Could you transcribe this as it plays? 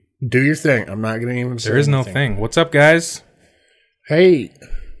Do your thing. I'm not going to even say There is no anything. thing. What's up, guys? Hey.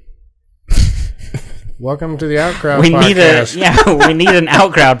 Welcome to the Outcrowd podcast. We need an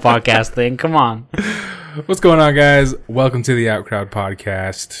Outcrowd podcast thing. Come on. What's going on, guys? Welcome to the Outcrowd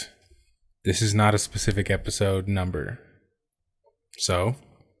podcast. This is not a specific episode number, so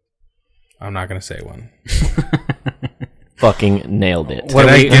I'm not going to say one. Fucking nailed it. What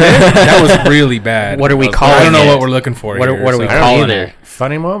do we? That was really bad. What are we calling I don't know it? what we're looking for What here. are we so- calling it?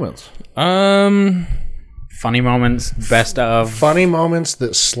 Funny moments. Funny moments, best of. Funny moments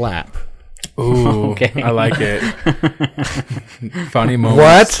that slap. Ooh, Okay. I like it. Funny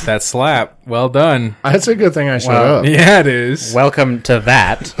moments. What? That slap. Well done. That's a good thing I showed up. Yeah, it is. Welcome to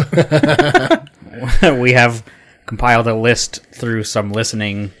that. We have compiled a list through some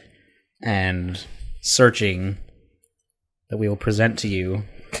listening and searching that we will present to you.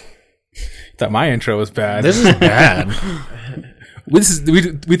 Thought my intro was bad. This is bad. we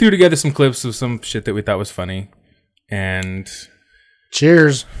threw together some clips of some shit that we thought was funny, and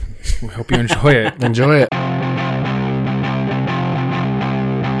Cheers. we hope you enjoy it. Enjoy it.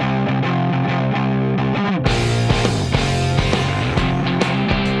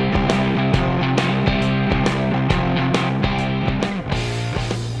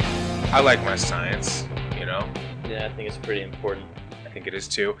 I like my science, you know. Yeah, I think it's pretty important I think it is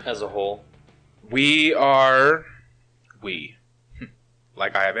too. as a whole.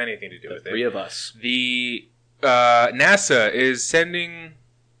 Like I have anything to do with Three it. of us. The NASA is sending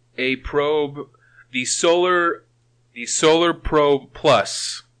a probe, the solar probe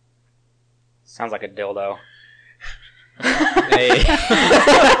plus. Sounds like a dildo. Hey.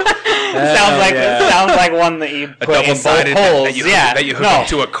 Sounds like one that you A put in both double-sided holes. that you hook up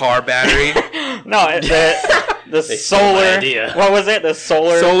to a car battery. The stole my solar. idea. What was it? The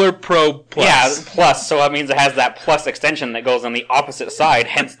Solar probe plus. Yeah, plus. So that means it has that plus extension that goes on the opposite side.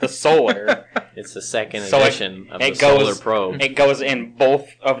 Hence the solar. It's the second So edition of the it solar goes. probe. It goes in both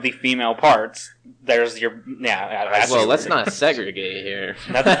of the female parts. There's your That's Well, your- let's not segregate here.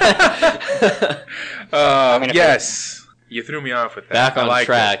 Yes. You threw me off with that. Back I on like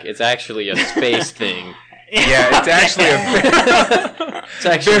track. It's actually a space thing. It. Yeah, it's actually a It's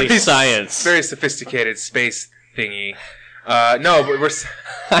actually science. very sophisticated space thingy. No, but we're.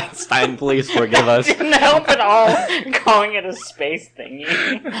 Einstein, please forgive us. Didn't help at all. Calling it a space thingy.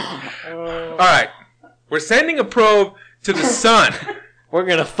 All right, we're sending a probe to the sun. We're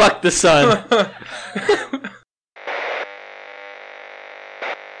gonna fuck the sun.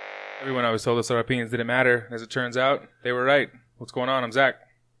 Everyone always told us our opinions didn't matter. As it turns out, they were right. What's going on? I'm Zach.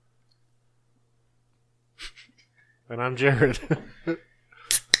 And I'm Jared.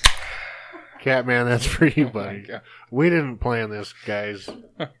 Catman, that's for you, buddy. God. We didn't plan this, guys.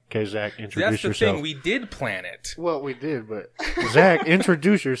 Okay, Zach, introduce That's the yourself. thing. We did plan it. Well, we did, but Zach,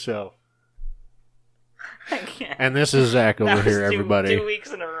 introduce yourself. I can't. And this is Zach over That was here, everybody. 2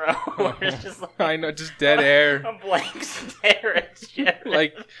 weeks in a row. Where it's just like I know, just dead air. a blank stare at Jared.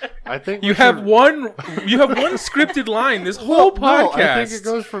 Like I think you we have should- one scripted line this whole Well, podcast. No, I think it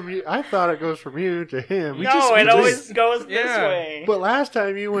goes from you. I thought it goes from you to him. We no, just- it we always just- goes this yeah. way. But last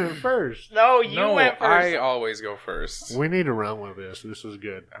time you went first. No, you No, went first. I always go first. We need to run with this. This is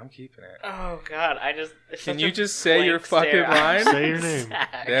good. I'm keeping it. Oh God, it's Can such you a just say your blank fucking stare. line? Say your name.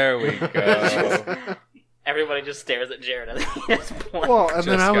 Zach. There we go. Everybody just stares at Jared at this point. Well, and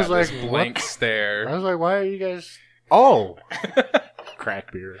then Just I was got like, this what? blank I stare. was like, why are you guys? Oh,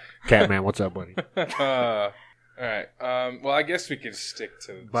 crack beer. Catman, what's up, buddy? All right. Well, I guess we could stick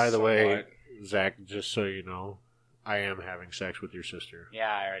to. By the way, somewhat. Zach, just so you know, I am having sex with your sister. Yeah,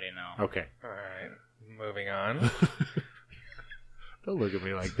 I already know. Okay. All right. Moving on. Don't look at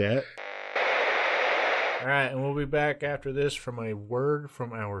me like that. All right, and we'll be back after this from a word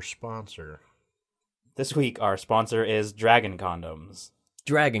from our sponsor. This week, our sponsor is Dragon Condoms.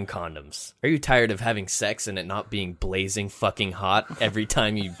 Dragon condoms. Are you tired of having sex and it not being blazing fucking hot every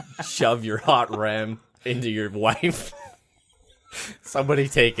time you shove your hot ram into your wife? Somebody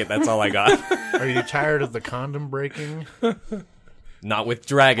take it. That's all I got. Are you tired of the condom breaking? Not with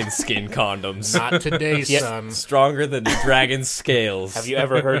dragon skin condoms. Not today, son. Stronger than the dragon scales. Have you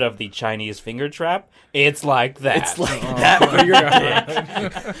ever heard of the Chinese finger trap? It's like that. It's like that for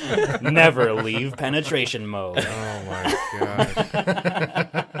your dick. Never leave penetration mode. Oh my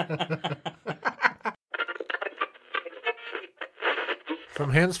god.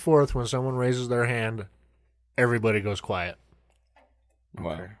 From henceforth, when someone raises their hand, everybody goes quiet.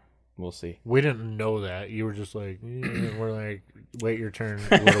 Well, we'll see. We didn't know that. You were just like, we're like, wait your turn,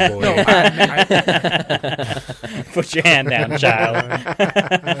 little boy. Put your hand down,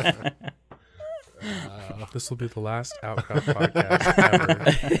 child. This will be the last Outcrowd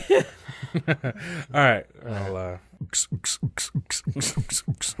podcast ever. All right. I'll,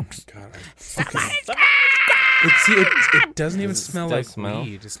 God, it doesn't even smell like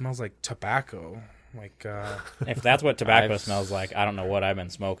weed. It smells like tobacco. Like, if that's what tobacco smells like, I don't know what I've been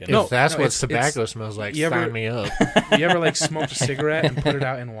smoking. If that's what tobacco smells like, sign me up. You ever like smoked a cigarette and put it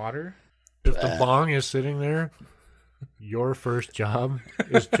out in water? If the bong is sitting there, your first job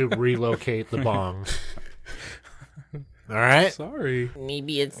is to relocate the bong. All right? Sorry.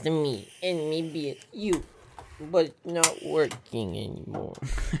 Maybe it's me, and maybe it's you, but it's not working anymore.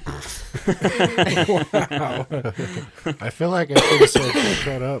 Wow. I feel like I should have said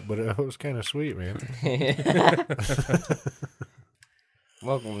shut up, but it was kind of sweet, man.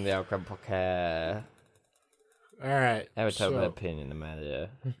 Welcome to the Outcrowd Podcast. All right. I have a total opinion no matter.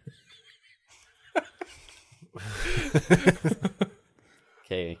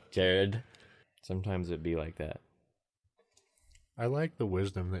 Okay, Jared. Sometimes it'd be like that. I like the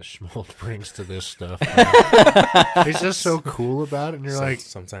wisdom that Schmolt brings to this stuff. He's just so cool about it, and you're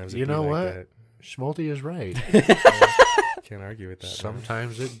sometimes you know like what? That. Schmolty is right. Can't argue with that.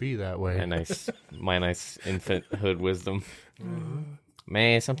 Sometimes it be that way. My nice infanthood wisdom.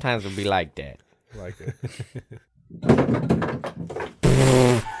 Man, sometimes it'll be like that. Like it.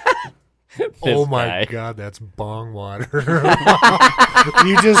 Oh my god, that's bong water.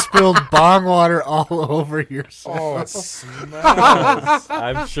 You just spilled bong water all over yourself. Oh, it smells.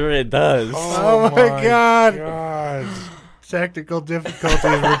 I'm sure it does. Oh my god. Technical difficulties.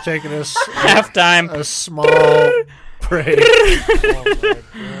 We're taking a Halftime. A small break. Oh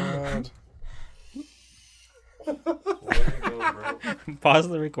my god. Pause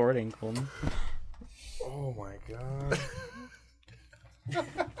the recording, Colton. Oh my god.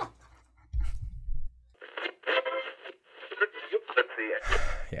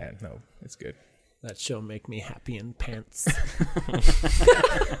 Yeah, no, it's good. That show make me happy in pants.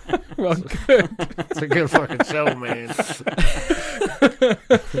 Well, good. It's a good fucking show, man. That's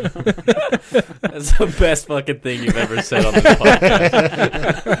the best fucking thing you've ever said on this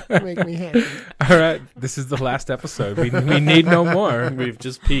podcast. Make me happy. All right, this is the last episode. We need no more. We've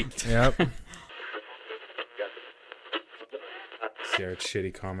just peaked. Yep. Jared's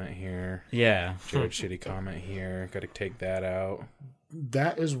shitty comment here. Yeah. Jared's shitty comment here. Got to take that out.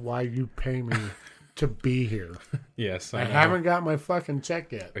 That is why you pay me to be here. Yes, I know. haven't got my fucking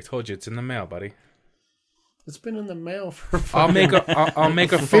check yet. I told you it's in the mail, buddy. It's been in the mail for I'll make a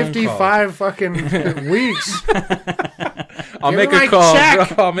phone 55 fucking weeks. I'll Give make me a my call.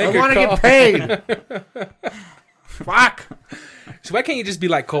 check. Bro. I'll make I a want to call. get paid. Fuck. So why can't you just be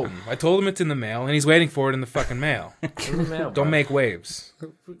like Colton? I told him it's in the mail, and he's waiting for it in the fucking mail. Don't make waves.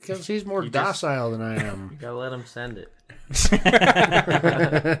 Because he's more docile than I am. You gotta let him send it.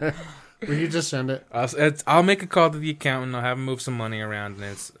 Will you just send it? I'll make a call to the accountant. I'll have him move some money around,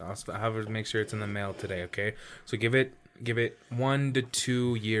 and I'll have her make sure it's in the mail today. Okay, so give it 1 to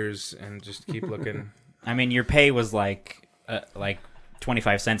 2 years, and just keep looking. I mean, your pay was like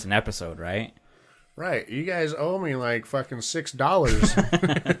 25 cents an episode, right? Right. You guys owe me like fucking $6.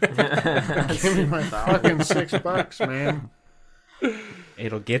 Give me my fucking $6, man.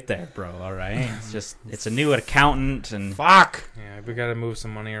 It'll get there, bro. All right. It's a new accountant, and Fuck. Yeah, we got to move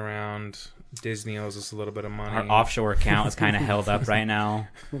some money around. Disney owes us a little bit of money. our offshore account is kind of held up right now.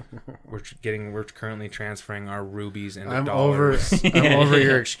 We're currently transferring our rubies into I'm dollars. over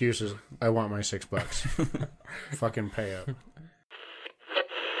your excuses. I want my $6. Fucking pay up.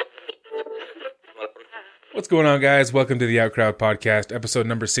 What's going on, guys? Welcome to the Outcrowd Podcast, episode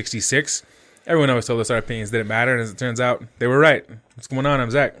number 66. Everyone always told us our opinions didn't matter, and as it turns out, they were right. What's going on?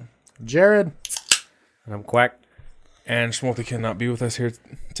 I'm Zach. Jared. And I'm Quack. And Schmolty cannot be with us here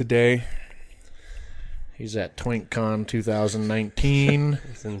today. He's at TwinkCon 2019.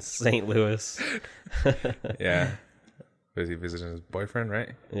 He's in St. Louis. Yeah. Was he visiting his boyfriend,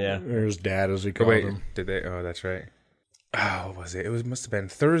 right? Yeah. Or his dad, as he Oh, called wait. him. Did they? Oh, that's right. Oh, what was it? It must have been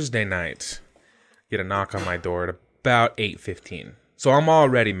Thursday night. Get a knock on my door at about 8:15. So I'm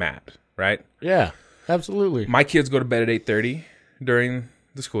already mad, right? Yeah, absolutely. My kids go to bed at 8:30 during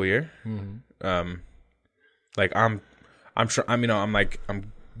the school year. Mm-hmm. Like I'm trying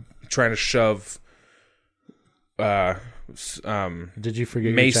to shove Did you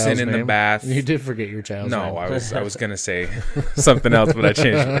forget Mason your child's in name? the bath. You did forget your child's name. No, I was gonna say something else, but I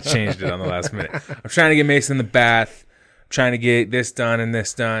changed it on the last minute. I'm trying to get Mason in the bath trying to get this done and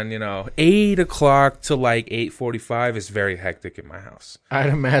this done. 8 o'clock to like 8:45 is very hectic in my house. I'd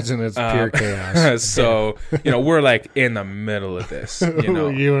imagine it's pure chaos. So we're like in the middle of this.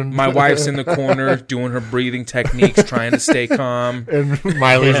 You and- My wife's in the corner doing her breathing techniques, trying to stay calm. And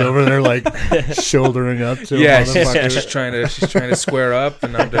Miley's over there like shouldering up to Yeah, a she's motherfucker. trying to square up,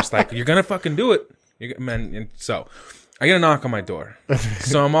 and I'm just like, you're gonna fucking do it, man. And so I get a knock on my door,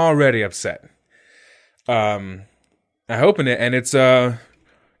 so I'm already upset. I open it, and it's a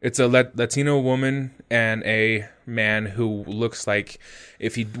Latino woman and a man who looks like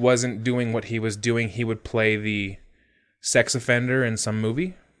if he wasn't doing what he was doing, he would play the sex offender in some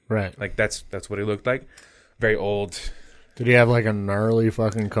movie. Right. Like that's what he looked like. Very old. Did he have like a gnarly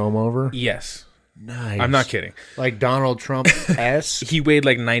fucking comb over? Yes. Nice. I'm not kidding. Like Donald Trump S. He weighed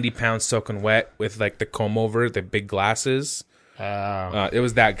like 90 pounds soaking wet with like the comb over, the big glasses. It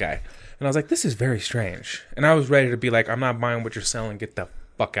was that guy. And I was like, this is very strange. And I was ready to be like, I'm not buying what you're selling. Get the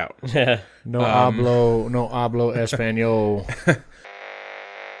fuck out. No hablo español.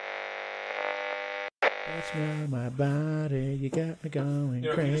 That's my body. You got me going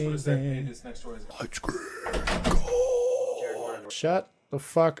crazy. Shut the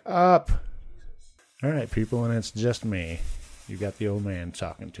fuck up. All right, people, and it's just me. You got the old man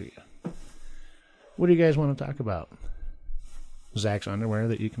talking to you. What do you guys want to talk about? Zach's underwear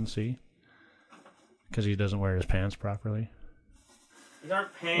that you can see? Because he doesn't wear his pants properly? These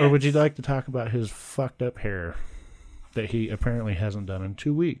aren't pants. Or would you like to talk about his fucked up hair that he apparently hasn't done in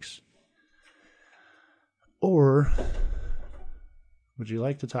 2 weeks? Or would you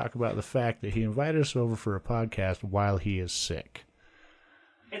like to talk about the fact that he invited us over for a podcast while he is sick?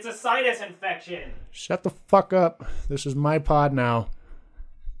 It's a sinus infection. Shut the fuck up. This is my pod now.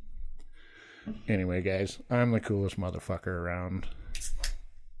 Anyway, guys, I'm the coolest motherfucker around.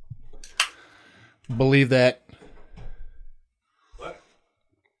 Believe that. What?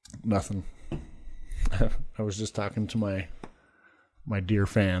 Nothing. I was just talking to my dear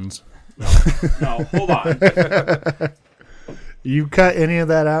fans. No, hold on. You cut any of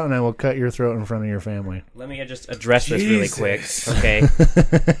that out and I will cut your throat in front of your family. Let me just address this really quick, okay?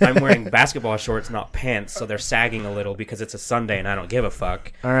 I'm wearing basketball shorts, not pants, so they're sagging a little because it's a Sunday and I don't give a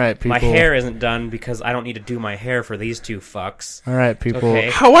fuck. All right, people. My hair isn't done because I don't need to do my hair for these two fucks. All right, people.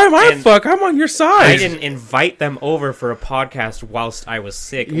 Okay? How am I And fuck? I'm on your side. I didn't invite them over for a podcast whilst I was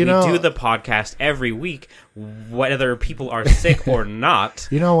sick. We do the podcast every week, whether people are sick or not.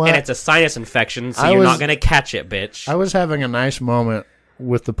 You know what? And it's a sinus infection, so I you're was- not going to catch it, bitch. I was having a nice moment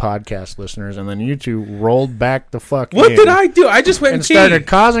with the podcast listeners, and then you two rolled back the fuck What in did I do? I just went and and started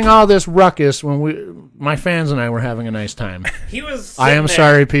causing all this ruckus when my fans and I were having a nice time. He was I am sitting there-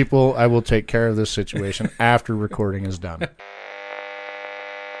 sorry, people. I will take care of this situation after recording is done.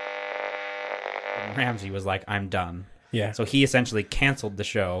 Ramsey was like, I'm done. Yeah. So he essentially canceled the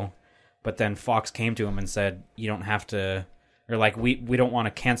show, but then Fox came to him and said, you don't have to, or like, we don't want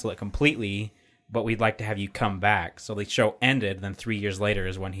to cancel it completely, but we'd like to have you come back. So the show ended, then 3 years later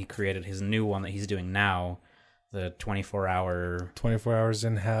is when he created his new one that he's doing now, the 24-hour... 24 hours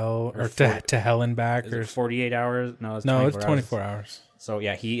in hell, or four- to hell and back, Is or it 48 hours? No, it's 24 hours. So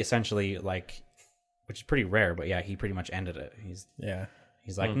yeah, he essentially, like, which is pretty rare, but yeah, he pretty much ended it. He's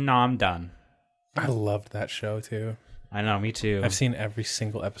like, no, I'm done. I loved that show too. I know, me too. I've seen every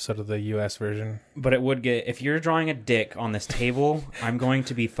single episode of the U.S. version. But it would get... If you're drawing a dick on this table, I'm going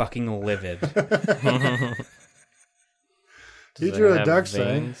to be fucking livid. You drew a duck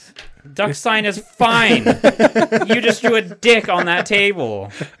sign. Duck sign is fine. You just drew a dick on that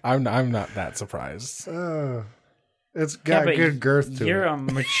table. I'm not that surprised. It's got but good girth to You're it. a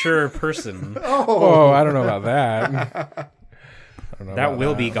mature person. Oh, I don't know about that. That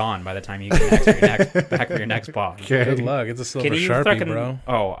will be gone by the time you get back for your next pod. Good luck. It's a silver Can you Sharpie, fucking... bro.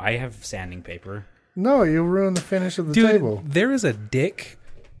 Oh, I have sanding paper. No, you ruined the finish of the Dude, table. there is a dick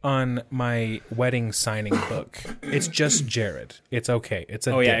on my wedding signing book. It's just Jared. It's okay. It's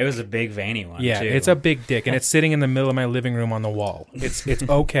a Oh, yeah, dick. it was a big veiny one, Yeah, too. it's a big dick, and it's sitting in the middle of my living room on the wall. It's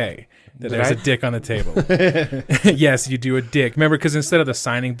okay that there's a dick on the table. Yes, you do a dick. Remember, because instead of the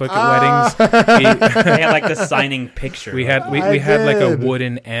signing book at weddings, They had, like, the signing picture. we had we I had like a did.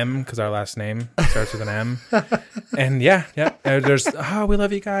 wooden M because our last name starts with an M. And yeah, there's we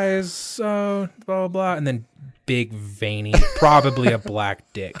love you guys, blah blah blah, and then big veiny, probably a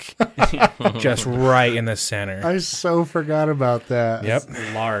black dick, just right in the center. I so forgot about that. Yep.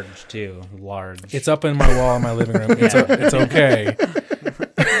 Large, too. Large. It's up in my wall in my living room. It's okay.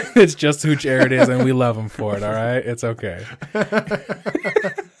 It's just who Jared is, and we love him for it. All right, it's okay.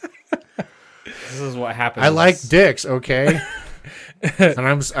 This is what happens. I like dicks, okay? And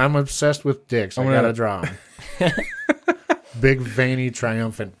I'm obsessed with dicks. I gotta draw them. Big, veiny,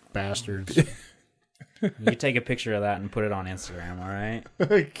 triumphant bastards. You take a picture of that and put it on Instagram, all right?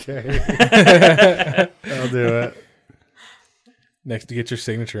 Okay. I'll do it. Next to get your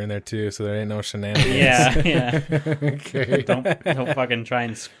signature in there too, so there ain't no shenanigans. Yeah. Okay. Don't fucking try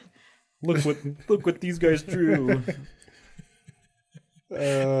and look what these guys drew.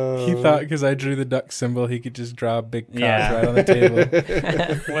 He thought because I drew the duck symbol, he could just draw a big cock Yeah. right on the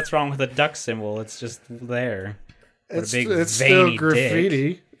table. What's wrong with a duck symbol? It's just there. What It's, a big it's veiny still dick.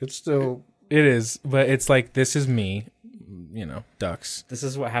 graffiti. It's still... It is, but it's like, this is me, ducks. This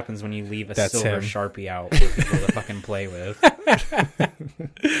is what happens when you leave a That's silver him. Sharpie out for people to fucking play with.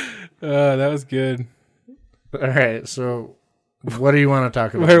 That was good. All right, so what do you want to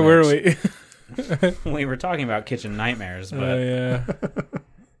talk about? Where were next? we? We were talking about kitchen nightmares, but Oh, yeah.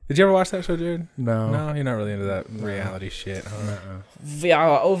 Did you ever watch that show, Jared? No. No, you're not really into that reality shit, huh? We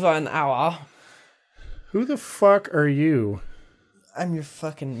are over an hour. Who the fuck are you? I'm your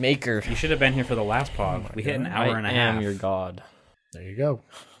fucking maker. you should have been here for the last pod. We hit an hour and a I half. am your god. There you go.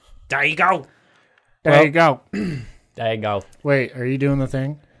 There you go. There you go. There you go. Wait, are you doing the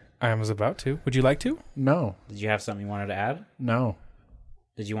thing? I was about to. Would you like to? No. Did you have something you wanted to add? No.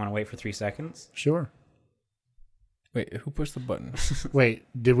 Did you want to wait for 3 seconds? Sure. Wait, who pushed the button? Wait,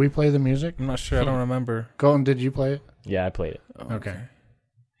 did we play the music? I'm not sure. I don't remember. Colton, did you play it? Yeah, I played it. Okay.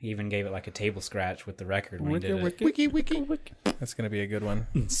 He even gave it like a table scratch with the record when he did it. Wiki. That's going to be a good one.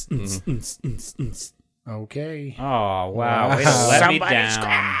 Okay. Oh, wow. Wow. Way to let me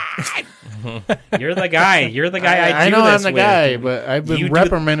down. You're the guy. You're the guy I do know this I'm the with. guy, but I've You been do-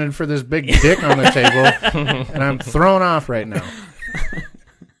 reprimanded for this big dick on the table, and I'm thrown off right now.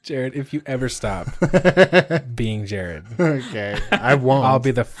 Jared, if you ever stop being Jared, Okay. I won't. I'll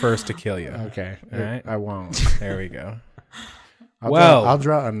be the first to kill you. Okay. All right. I won't. There we go. I'll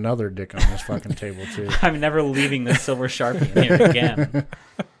draw another dick on this fucking table, too. I'm never leaving this silver Sharpie in here again.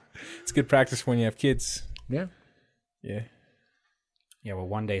 It's good practice when you have kids. Yeah. Yeah. Yeah, well,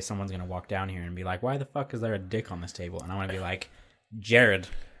 one day someone's going to walk down here and be like, why the fuck is there a dick on this table? And I'm going to be like, Jared.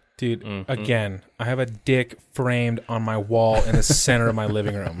 Dude, again, I have a dick framed on my wall in the center of my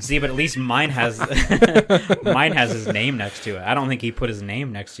living room. See, but at least mine has mine has his name next to it. I don't think he put his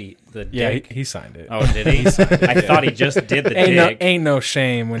name next to the Yeah, dick. he signed it. Oh, did he? I thought he just did the dick. Ain't no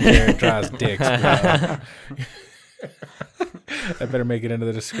shame when Jared draws dicks, bro. I better make it into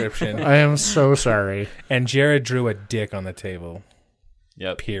the description. I am so sorry. And Jared drew a dick on the table.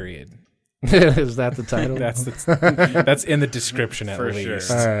 Yep. Period. Is that the title? That's in the description at For least.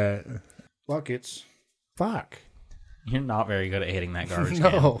 sure. All right. Buckets. Fuck. You're not very good at hitting that garbage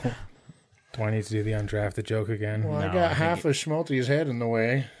can. No. Do I need to do the undrafted joke again? Well, I No, got I half think of Schmalty's head in the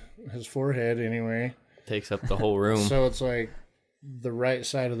way. His forehead, anyway. Takes up the whole room. So it's like the right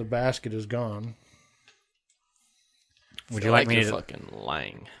side of the basket is gone. Would you like me you're to? fucking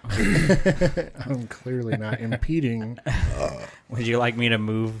lying? I'm clearly not impeding. Would you like me to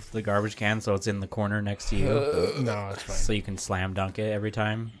move the garbage can so it's in the corner next to you, No, it's fine. so you can slam dunk it every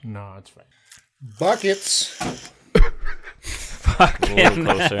time? No, it's fine. Buckets. A little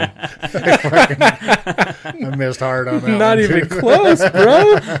closer. I missed hard on that. Not one, even too. close,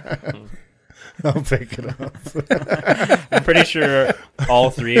 bro. I'll pick it up. I'm pretty sure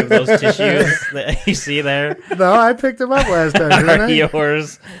all 3 of those tissues that you see there No, I picked them up last time, didn't are I?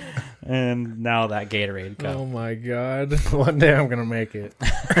 yours. And now that Gatorade cup. Oh my god. One day I'm gonna make it.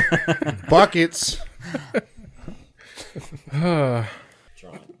 Buckets. Drawing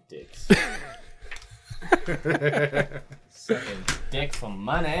dicks. Sucking dick for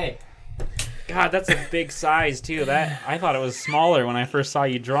money. God, that's a big size too. That I thought it was smaller when I first saw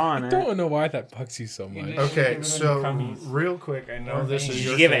you drawing I it. don't know why that bugs you so much. Okay, so real quick, I know this is Did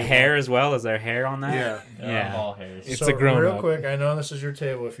your you give it table. hair as well? Is there hair on that? Yeah. Yeah. Ball hairs. It's So a grown real up. quick, I know this is your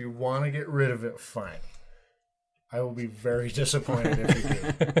table. If you want to get rid of it, fine. I will be very disappointed if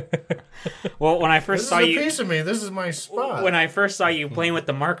you do. Well, when I This first is saw a you, piece of me. This is my spot. when I first saw you playing with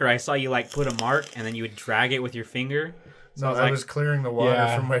the marker, I saw you like put a mark and then you would drag it with your finger. So no, I was I like, was clearing the water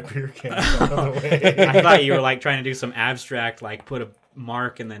Yeah. from my beer can out of the way. I thought you were like trying to do some abstract, like put a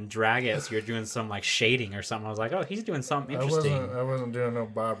mark and then drag it. So you're doing some like shading or something. I was like, oh, he's doing something interesting. I wasn't doing no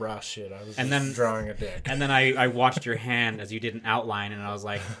Bob Ross shit. I was And just then- drawing a dick. And then I watched your hand as you did an outline, and I was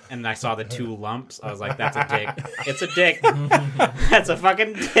like, and I saw the 2 lumps. I was like, that's a dick. It's a dick. That's a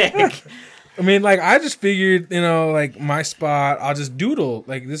fucking dick. I mean, like, I just figured, like my spot, I'll just doodle.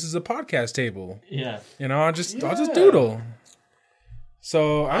 Like, this is a podcast table. Yeah. I'll just doodle.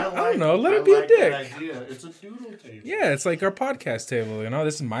 So I don't know. Let it be a dick. It's a doodle table. Yeah, it's like our podcast table.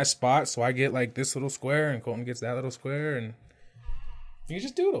 This is my spot, so I get like this little square, and Colton gets that little square, and you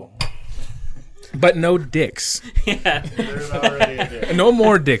just doodle. but no dicks. There's already a dick. No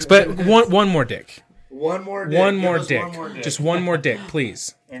more dicks, but one more dick. One more dick. One more dick. Just one more dick,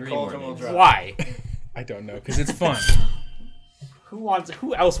 please. And Colton will drop. Why? I don't know, because it's fun.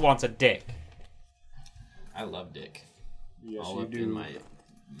 Who else wants a dick? I love dick. Yes, All you up do. in my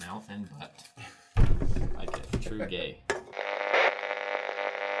mouth and butt. Like a true gay.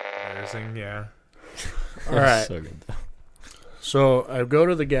 Embarrassing, yeah. All right. So good. So I go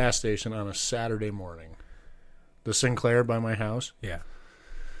to the gas station on a Saturday morning. The Sinclair by my house. Yeah.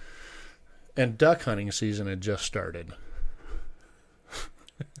 And duck hunting season had just started.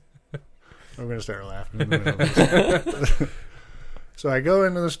 I'm going to start laughing in the middle of this. So I go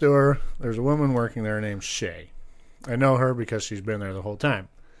into the store. There's a woman working there named Shay. I know her because she's been there the whole time.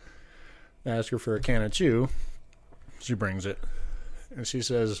 I ask her for a can of chew. She brings it. And she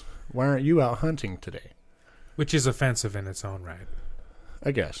says, "Why aren't you out hunting today?" Which is offensive in its own right.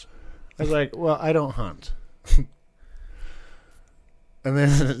 I guess. I was like, "Well, I don't hunt." And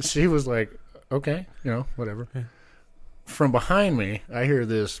then she was like, "Okay, whatever." Yeah. From behind me, I hear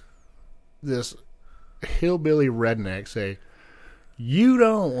this hillbilly redneck say, "You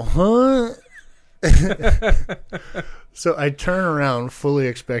don't hunt?" So I turn around, fully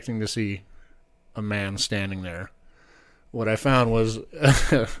expecting to see a man standing there. What I found was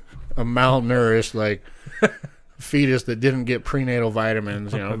a malnourished, fetus that didn't get prenatal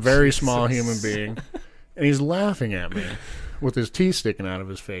vitamins, very small human being. And he's laughing at me with his teeth sticking out of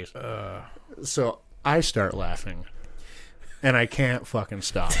his face. So I start laughing. And I can't fucking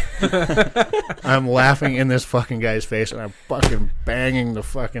stop. I'm laughing in this fucking guy's face, and I'm fucking banging the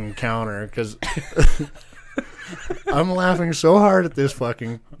fucking counter because I'm laughing so hard at this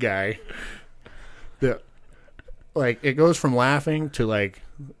fucking guy that, it goes from laughing to,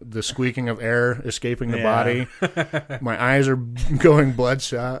 the squeaking of air escaping the body. My eyes are going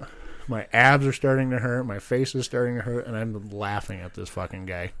bloodshot. My abs are starting to hurt. My face is starting to hurt, and I'm laughing at this fucking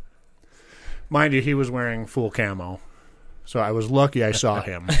guy. Mind you, he was wearing full camo. So I was lucky I saw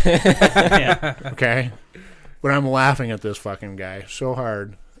him. Okay? But I'm laughing at this fucking guy so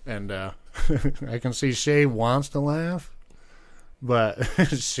hard. And I can see Shay wants to laugh. But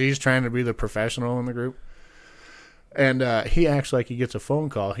she's trying to be the professional in the group. And he acts like he gets a phone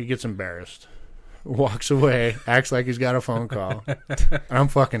call. He gets embarrassed. Walks away. Acts like he's got a phone call. I'm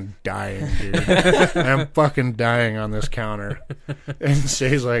fucking dying, dude. I'm fucking dying on this counter. And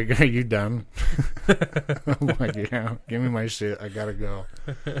Shay's like, "Are you done?" I'm like, "Yeah, give me my shit. I gotta go."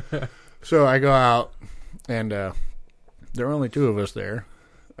 So I go out, and there are only two of us there.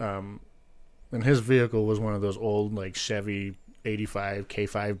 And his vehicle was one of those old, Chevy 85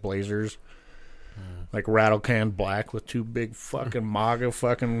 K5 Blazers. Rattle can black with two big fucking MAGA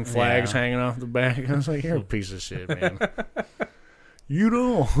fucking flags hanging off the back. I was like, "You're a piece of shit, man. You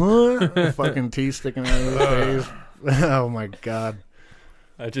don't hunt?" Fucking teeth sticking out of his face. Oh my god.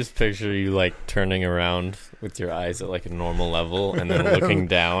 I just picture you turning around with your eyes at a normal level and then looking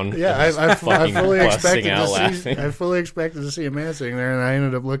down. Yeah, I fucking fully busting expected out to laughing. see. I fully expected to see a man sitting there, and I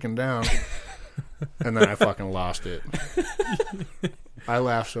ended up looking down, and then I fucking lost it. I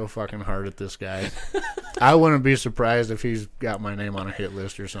laughed so fucking hard at this guy. I wouldn't be surprised if he's got my name on a hit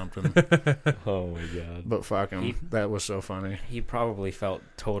list or something. Oh my god. But fuck him. That was so funny. He probably felt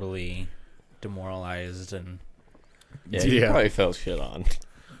totally demoralized and Yeah, he Yeah. probably felt shit on.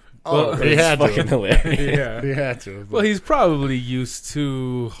 Oh, But he it's had fucking to. hilarious. Yeah. He had to. Well, he's probably used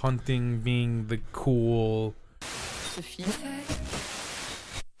to hunting being the cool.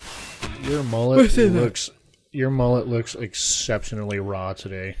 Your mullet looks exceptionally raw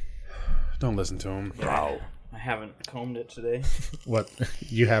today. Don't listen to him. I haven't combed it today. What?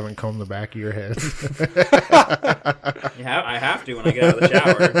 You haven't combed the back of your head? Yeah, I have to when I get out of the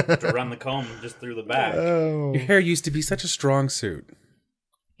shower to run the comb just through the back. Oh. Your hair used to be such a strong suit.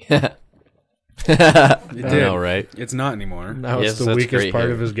 It It I did. know, right? It's not anymore. Now Yes, it's the that's weakest great part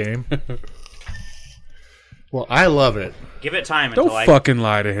hair. of his game. Well, I love it. Give it time Don't until I fucking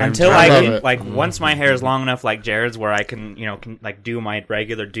lie to him. until I I love can, it. once my hair is long enough like Jared's where I can do my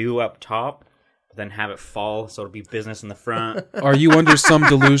regular do up top, then have it fall so it'll be business in the front. Are you under some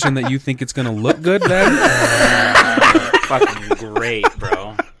delusion that you think it's gonna look good then? Fucking great,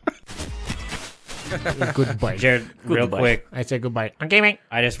 bro. Goodbye. Jared, real Goodbye. quick, I say goodbye. Okay, mate.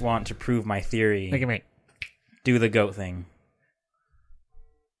 I just want to prove my theory. Okay, mate. Do the goat thing.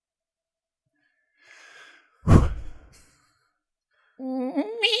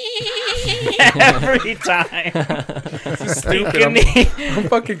 Every time. Stupid. I'm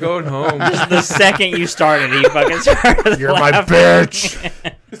fucking going home. Just the second you started, he fucking started You're my laughing.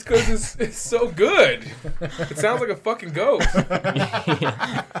 bitch. It's because it's so good. It sounds like a fucking goat.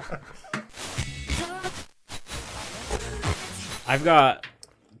 I've got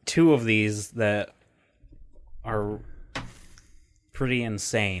 2 of these that are pretty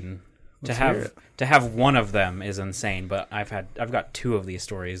insane. To have one of them is insane, but I've got 2 of these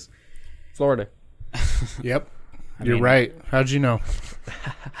stories. Florida. Yep. I You're mean, right. How'd you know?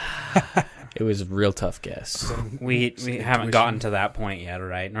 It was a real tough guess. We haven't gotten to that point yet,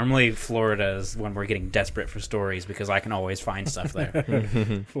 right? Normally Florida is when we're getting desperate for stories because I can always find stuff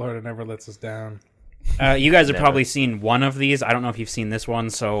there. Florida never lets us down. You guys have probably seen one of these. I don't know if you've seen this one,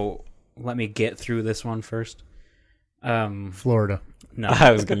 so let me get through this one first. Florida. No.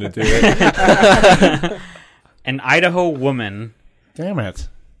 I was going to do it. An Idaho woman... Damn it.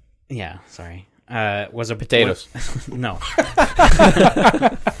 Yeah, sorry. Was a Potatoes. No.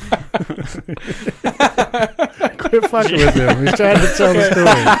 Quit fucking with him. He's trying to tell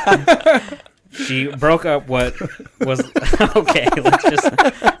the story. She broke up what was okay.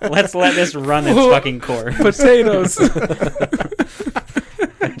 Let's let this run its fucking course. Potatoes.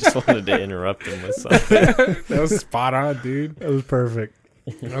 I just wanted to interrupt him with something. That was spot on, dude. That was perfect.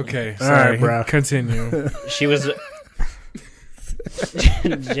 Okay, All sorry, right, bro. Continue. She was.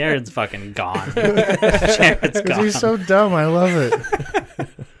 Jared's fucking gone. Jared's gone. He's so dumb. I love it.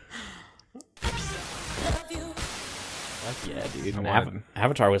 Fuck yeah, dude.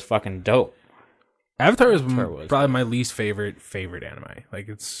 Avatar was fucking dope. Avatar was was probably my least favorite anime. Like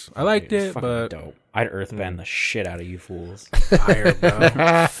I liked It's it, fucking but dope. I'd earthbend the shit out of you fools. fire,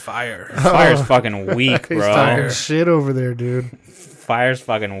 bro. Fire. Fire's fucking weak, He's bro. talking shit over there, dude. Fire's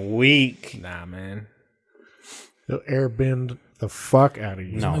fucking weak. Nah, man. He'll airbend the fuck out of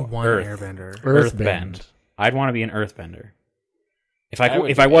you. No, Only one Earth. airbender. Earthbend. I'd want to be an earthbender. If I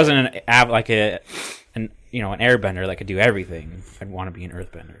would I be wasn't an airbender that could do everything, I'd want to be an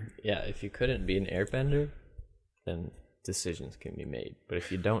earthbender. Yeah, if you couldn't be an airbender, then decisions can be made. But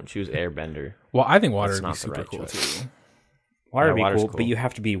if you don't choose airbender, Well, I think water That's would be not the super right cool choice. too. Water Yeah, would be water's cool, cool. but you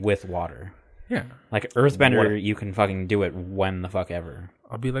have to be with water. Yeah, Like earthbender, Water. you can fucking do it when the fuck ever.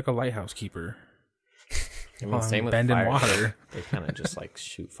 I'll be like a lighthouse keeper. I mean, I'm same with bending fire. water. They kind of just like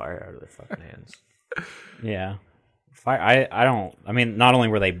shoot fire out of their fucking hands. Yeah. Fire. I don't. I mean, not only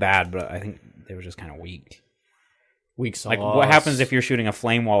were they bad, but I think they were just kind of weak. Weak sauce. Like, what happens if you're shooting a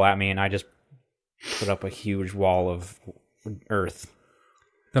flame wall at me and I just put up a huge wall of earth?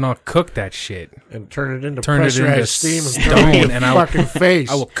 Then I'll cook that shit. And turn it into Turn it into pressurized steam and stone, throw it in your and I will- fucking face.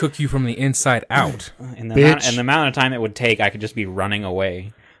 I will cook you from the inside out. And the Bitch. amount of time it would take, I could just be running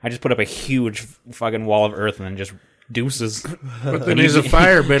away. I just put up a huge fucking wall of earth and then just deuces. But then he's a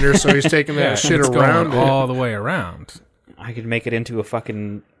firebender, so he's taking that Yeah, shit it's around going all the way around. I could make it into a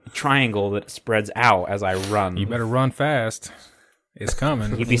fucking triangle that spreads out as I run. You better run fast. It's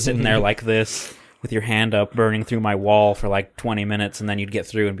coming. You'd be sitting there like this with your hand up, burning through my wall for like 20 minutes, and then you'd get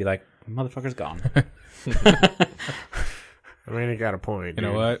through and be like, motherfucker's gone. I mean, he got a point. You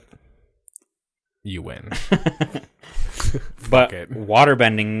know what? You win. But it.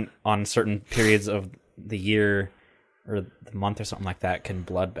 waterbending on certain periods of the year or the month or something like that can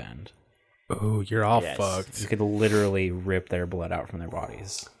bloodbend. Oh, you're all Yes. fucked. You could literally rip their blood out from their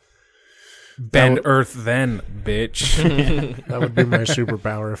bodies. Bend Earth then, bitch. That would be my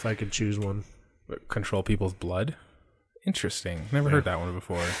superpower if I could choose one. Control people's blood? Interesting. Never heard that one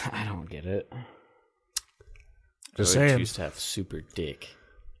before. I don't get it. Just I would saying. choose to have super dick.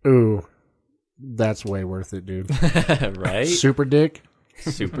 Ooh, that's way worth it, dude. Right? Super dick?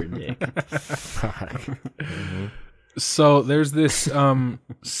 Super dick. Fuck. So there's this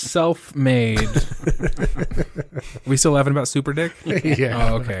self-made. We still laughing about Super Dick?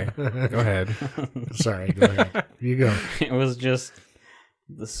 Yeah. Oh, okay. Go ahead. Sorry, go ahead. You go. It was just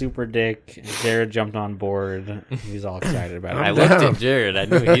the super dick. Jared jumped on board. He was all excited about I it. looked at Jared. I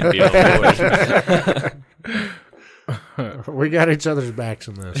knew he'd be on board. We got each other's backs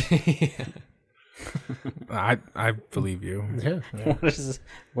in this. I believe you. Yeah.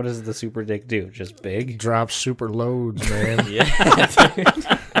 What does the super dick do? Just big? Drop super loads, man.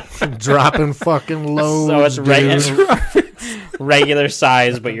 Yeah. Dropping fucking loads. So dude. regular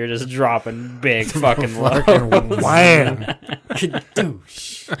size, but you're just dropping big fucking loads. Fucking wham.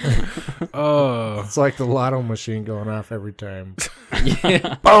 Douche. Oh. It's like the lotto machine going off every time.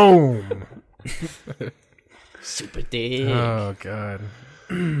 Yeah. Boom. Super dick. Oh, God.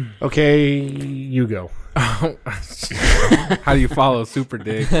 Okay, you go. How do you follow Super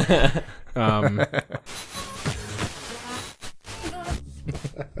Dick?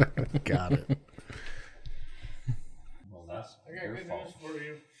 Got it.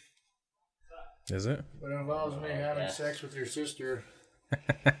 Is it? What involves me having sex with your sister?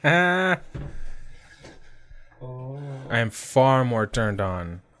 I am far more turned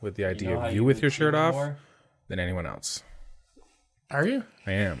on with the idea of you with your shirt off than anyone else. Are you?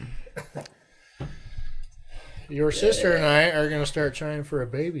 I am. Your sister and I are going to start trying for a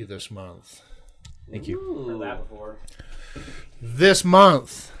baby this month. Thank you. Heard that before. This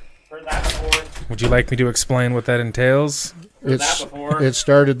month. Heard that before. Would you like me to explain what that entails? Heard that before. It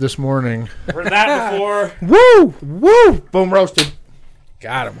started this morning. Heard that before. Woo! Woo! Boom roasted.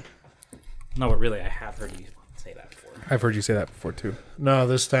 Got him. No, but really, I have heard you say that before. I've heard you say that before, too. No,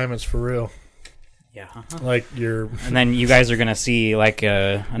 this time it's for real. Yeah. Like your And then you guys are gonna see like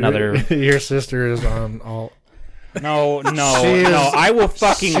another. your sister is on all. No, She is- I will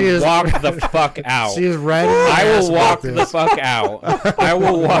fucking she is- walk the fuck out. She is writing. my I ass will about walk the this. fuck out. I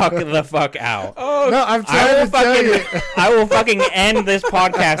will walk the fuck out. No, I'm I trying will to tell you. fucking, I will fucking end this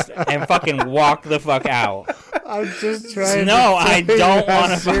podcast and fucking walk the fuck out. I'm just trying. No, to I tell you don't how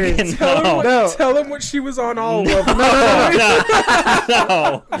want to serious- fucking know. No, Tell him what she was on all of,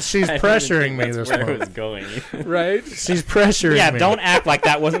 No. she's pressuring me this Where it was month. going. right? She's pressuring Yeah, me. don't act like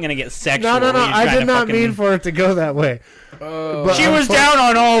that wasn't gonna get sexual. No. You're I trying did to not fucking- mean for it to go that way. But She was down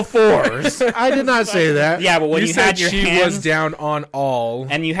on all fours. I did not say that. Yeah, but when you, said had your she hands was down on all.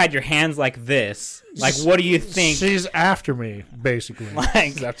 and you had your hands like this, like what do you think? She's after me, basically.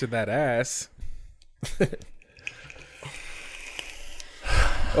 Like, After that ass.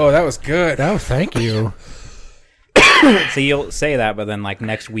 Oh, that was good. Oh, thank you. so you'll say that, but then like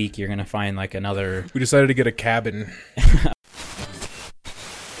next week you're gonna find like another. We decided to get a cabin.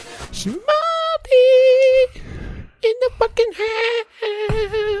 Smarty in the fucking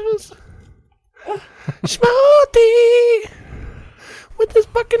house. Smarty with his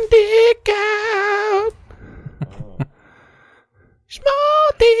fucking dick out.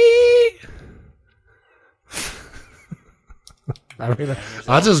 Smarty. I mean,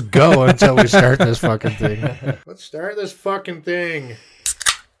 I'll just go until we start this fucking thing. Let's start this fucking thing.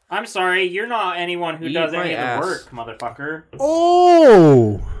 I'm sorry, you're not anyone who Eat does my any ass. of the work, motherfucker.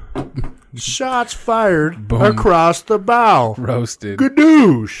 Oh! Shots fired across the bow. Roasted.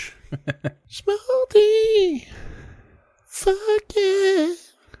 Gadoosh. Smalty. Fuck yeah.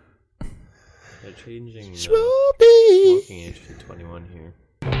 They're changing the Smalty. smoking age to 21 here.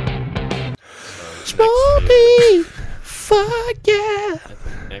 Smalty. Fuck yeah. I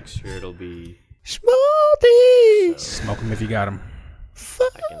think next year it'll be. Smalty. Smoke him if you got him.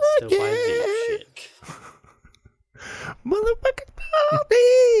 Fuck I can still buy vape yeah. shit. Motherfucking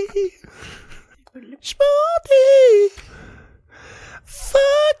Smalty. Smalty.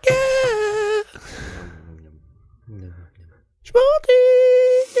 Fuck yeah. Smalty.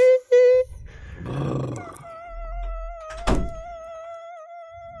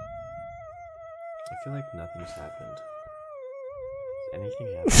 I feel like nothing's happened. Has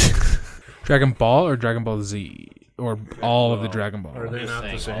anything happened? Dragon Ball or Dragon Ball Z? Or all of the Dragon Ball? Are they not the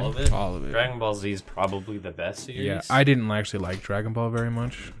Saying same? all of it? All of it. Dragon Ball Z is probably the best series. Yeah, I didn't actually like Dragon Ball very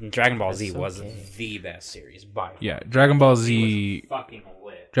much. Dragon Ball Z That's was okay. the best series by far. Yeah, Dragon Ball Z. Fucking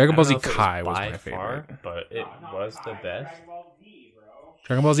lit. Dragon I Ball don't Z know if it Kai was by my favorite. far, but it was the best.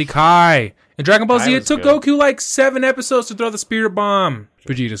 Dragon Ball Z Kai. And Dragon Ball Kai Z, it was took good. Goku like 7 episodes to throw the spirit bomb.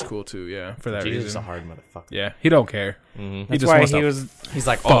 Vegeta's cool too, yeah, for that Jesus is a reason. hard motherfucker. Yeah, he don't care. Mhm. He That's just why wants he to was. He's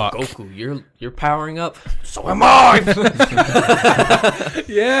like, Fuck. oh, Goku, you're powering up. So am I.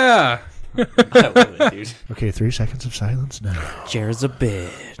 Yeah. I love it, dude. Okay, 3 seconds of silence now. Jared's a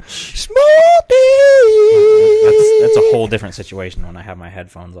bitch. Smalty. That's a whole different situation when I have my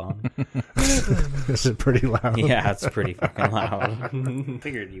headphones on. This is pretty loud. Yeah, it's pretty fucking loud.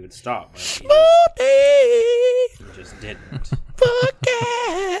 Figured you would stop, but Smalty. you just didn't. Fuck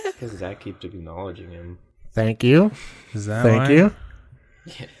yeah. Because Zach keeps acknowledging him. Thank you. Is that Thank why? you.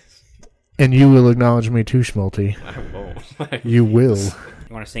 Yes. And you will acknowledge me too, Schmalty. I won't. You will. You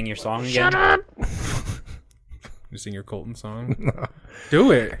want to sing your song again? Shut up. You sing your Colton song?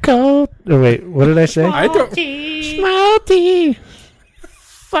 Do it. Cold. Oh, wait. What did I say? I don't. Schmalty.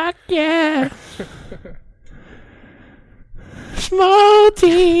 Fuck yeah.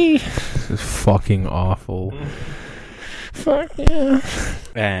 Schmalty. This is fucking awful. Fuck yeah.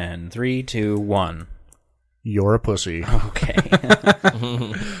 And 3, 2, 1. You're a pussy. Okay.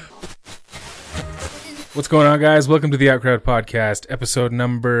 What's going on, guys? Welcome to the Outcrowd Podcast, episode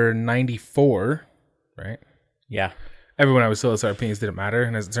number 94. Right? Yeah. Everyone I was told our opinions didn't matter,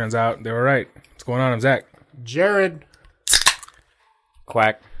 and as it turns out, they were right. What's going on? I'm Zach. Jared.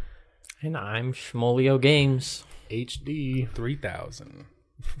 Quack. And I'm Schmolio Games. HD. 3000.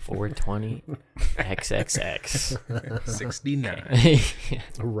 420 XXX. 69.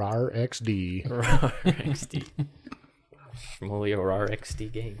 RAR XD. RAR XD. Schmolio RAR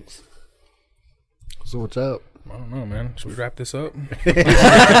XD Games. So what's up? I don't know, man. Should we wrap this up?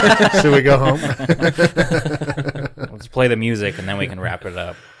 Should we go home? Let's play the music and then we can wrap it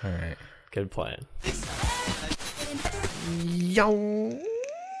up. All right. Good plan.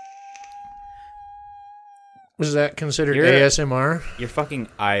 Was that considered You're- ASMR? Your fucking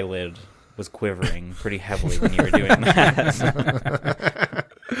eyelid was quivering pretty heavily when you were doing that.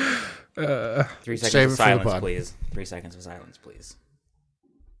 3 seconds Save of it for the silence, pod. please. 3 seconds of silence, please.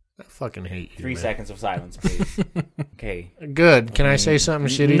 I fucking hate you. 3 man. seconds of silence, please. Okay. Good. Can I say something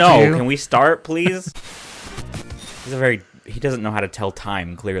shitty No, to you? can we start, please? He doesn't know how to tell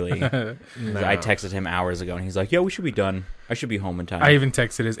time, clearly. I texted him hours ago, and he's like, yeah, we should be done. I should be home in time. I even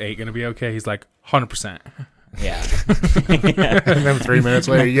texted, is 8 going to be okay? He's like, 100%. Yeah. And then 3 minutes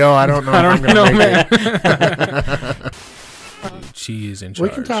later, yo, I don't know if I'm know, going to make it. She is in We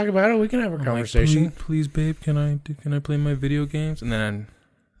charge. can talk about it. We can have a I'm conversation. like, please, babe, can I play my video games? And then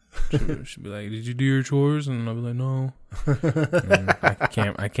she'll be like, did you do your chores? And I'll be like, no. And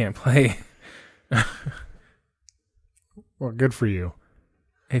I can't play. Well, good for you.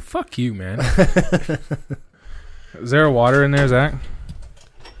 Hey, fuck you, man. Is there water in there, Zach?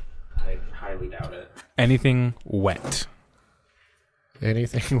 I highly doubt it. Anything wet?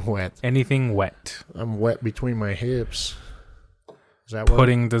 Anything wet. Anything wet? I'm wet between my hips. Is that what?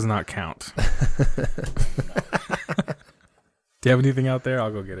 Pudding does not count. Do you have anything out there?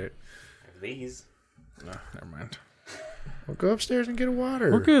 I'll go get it. These. No, never mind. Well, go upstairs and get a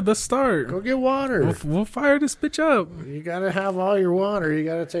water. We're good. Let's start. Go get water. We'll fire this bitch up. You got to have all your water. You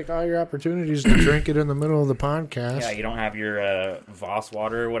got to take all your opportunities to drink it in the middle of the podcast. Yeah, you don't have your Voss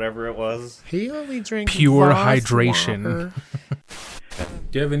water or whatever it was. He only drinks Pure Voss hydration. water.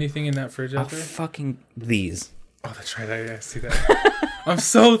 Do you have anything in that fridge Oh, out there? fucking these. Oh, that's right. I see that. I'm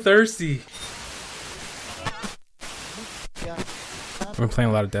so thirsty. I've been playing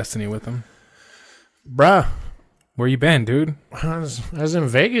a lot of Destiny with him. Bruh, Where you been, dude? I was in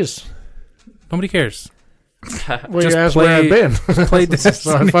Vegas. Nobody cares. Well, Just you asked where I've been. Play So I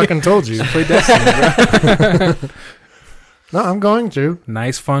Destiny. fucking told you. Play Destiny, bro. No, I'm going to.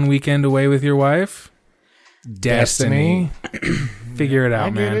 Nice, fun weekend away with your wife. Destiny. Figure it out, I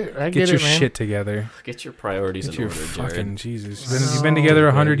get man. it. I Get get your it, man. shit together. Get your priorities Get in your order, fucking Jared. Jesus. You've been together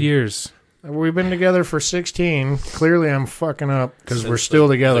 100 years. We've been together for 16. Clearly, I'm fucking up because Since we're still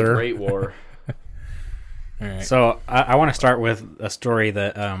the together. Great War. All right. So I want to start with a story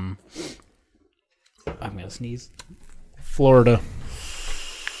that I'm gonna sneeze. Florida.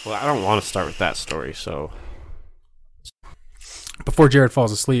 Well, I don't want to start with that story, so Before Jared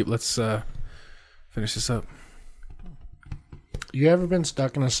falls asleep, let's finish this up. You ever been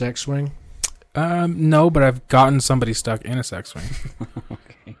stuck in a sex swing? No, but I've gotten somebody stuck in a sex swing.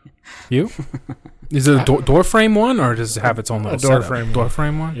 Okay. You? Is it a door frame one, or does it have its own little door setup? frame Door one.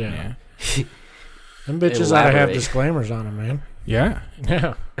 frame one? Yeah. Them bitches ought to have Elaborate. disclaimers on them, man. Yeah.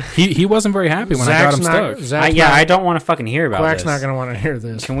 Yeah. He wasn't very happy when I got him stuck. I don't want to fucking hear about Quack's this. not going to want to hear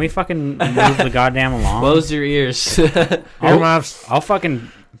this. Can we fucking move the goddamn along? Close your ears. Earmuffs. I'll fucking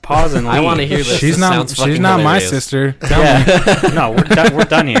pause and leave. I want to hear this. She's This not. sounds She's fucking not my hilarious. sister. Tell me. No, we're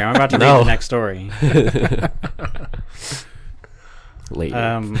done here. I'm about to read the next story.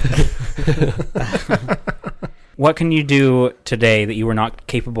 Later. What can you do today that you were not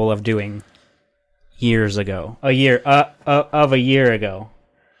capable of doing years ago? A year ago.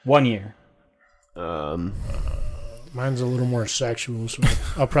 1 year. Mine's a little more sexual, so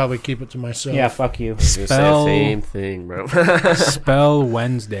I'll probably keep it to myself. Yeah, fuck you. just say the Spell- same thing, bro. Spell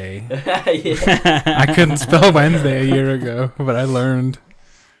Wednesday. I couldn't spell Wednesday a year ago, but I learned.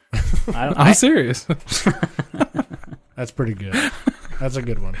 I'm serious. That's pretty good. That's a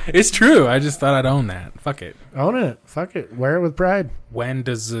good one. It's true. I just thought I'd own that. Fuck it. Own it. Fuck it. Wear it with pride. When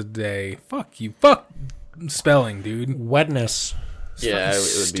does the day? Fuck you. Fuck spelling, dude. Wetness. Yeah, it would be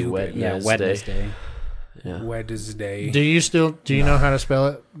stupid. Wednesday. Yeah, Wednesday. Yeah. Wednesday. Do you know how to spell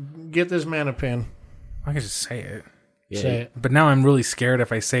it? Get this man a pen. I can just say it. Yeah. Say it. But now I'm really scared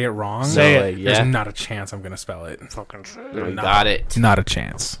if I say it wrong. Say No, it. like, There's yeah. not a chance I'm gonna spell it. We got it. Not a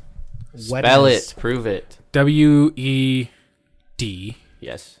chance. Spell Wetness. it. Prove it. WED.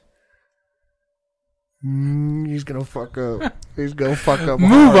 Yes. He's gonna fuck up. He's gonna fuck up.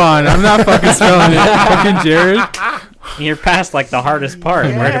 Move on. I'm not fucking spelling it. Fucking Jared. You're past like the hardest part,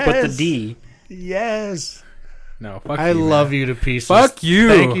 where to put the Yes. D. Yes. No, fuck I you. love man. you to pieces. Fuck you.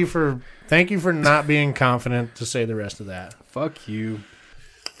 Thank you for not being confident to say the rest of that. Fuck you.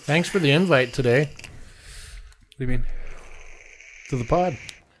 Thanks for the invite today What do you mean? to the pod.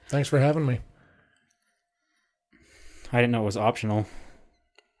 Thanks for having me. I didn't know it was optional.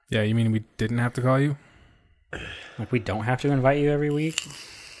 Yeah, you mean we didn't have to call you? Like we don't have to invite you every week.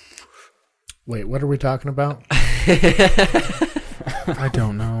 Wait, what are we talking about? I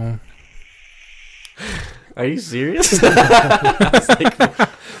don't know. Are you serious?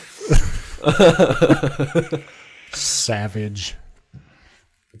 Savage.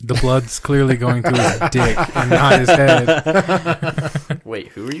 The blood's clearly going through his dick and not his head. Wait,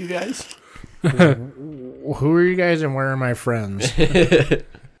 who are you guys? Who are you guys and where are my friends?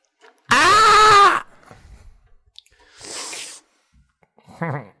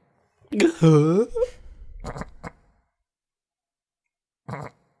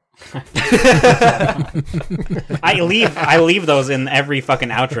 I leave those in every fucking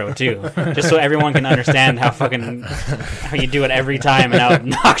outro too, just so everyone can understand how you do it every time and how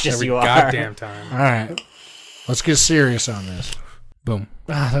obnoxious you are. Goddamn time. All right. Let's get serious on this. Boom.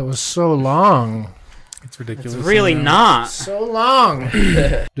 Ah, that was so long. It's ridiculous. It's really not. So long.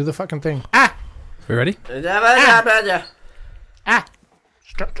 Do the fucking thing. We ready?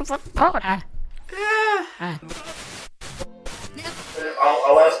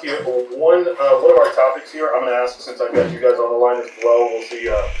 I'll ask you one of our topics here. I'm going to ask since I've got you guys on the line as well. We'll see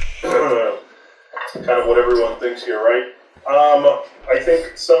kind of what everyone thinks here, right? I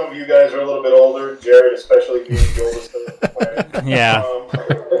think some of you guys are a little bit older. Jared, especially being the oldest of the planet. Yeah.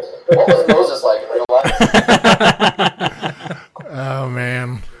 What was Moses like in real life? Oh,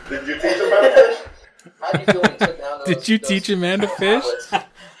 man. Did you teach him how to fish? How do you feel when you took down those? Did you teach a man to fish?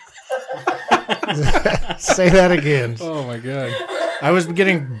 Say that again. Oh my god. I was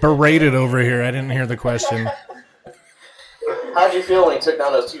getting berated over here. I didn't hear the question. How did you feel when you took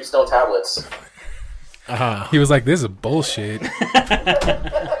down those 2 stone tablets? He was like, "This is bullshit."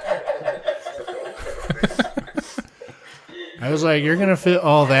 I was like, you're going to fit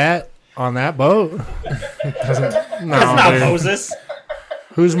all that on that boat? No, That's not dude. Moses.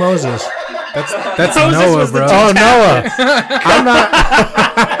 Who's Moses? That's Moses Noah, was the bro. Oh, Noah. I'm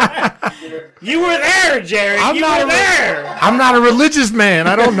not. You were there, Jared. I'm you not were there. I'm not a religious man.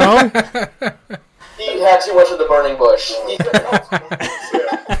 I don't know. He had too much of the burning bush.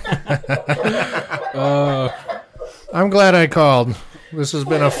 I'm glad I called. This has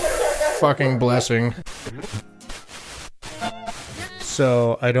been a fucking blessing.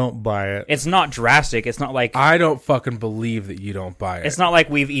 So I don't buy it. It's not drastic. It's not like I don't fucking believe that you don't buy it. it's not like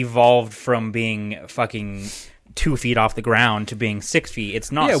we've evolved from being fucking 2 feet off the ground to being 6 feet.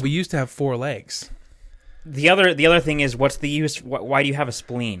 It's not. Yeah, we used to have 4 legs. The other thing is, what's the use? Why do you have a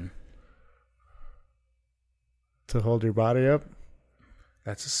spleen? To hold your body up?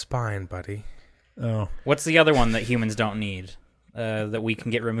 That's a spine, buddy. Oh. What's the other one that humans don't need that we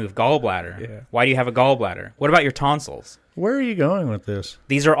can get removed? Gallbladder. Yeah. Why do you have a gallbladder? What about your tonsils? Where are you going with this?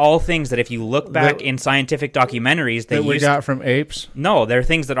 These are all things that if you look back That- in scientific documentaries, they That we used got from apes? No, they're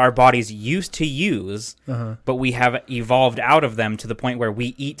things that our bodies used to use, but we have evolved out of them to the point where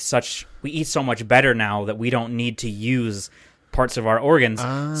we eat so much better now that we don't need to use parts of our organs.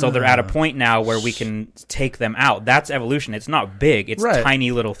 So they're at a point now where we can take them out. That's evolution. It's not big. It's Right.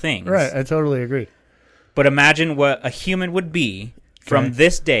 tiny little things. Right, I totally agree. But imagine what a human would be from Okay.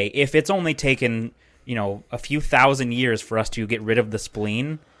 this day if it's only taken, a few thousand years for us to get rid of the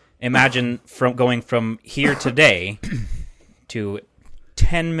spleen. Imagine from going from here today to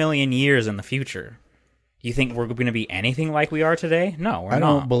 10 million years in the future. You think we're going to be anything like we are today? No, we're I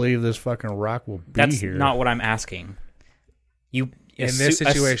not. don't believe this fucking rock will be That's here. not what I'm asking. You In this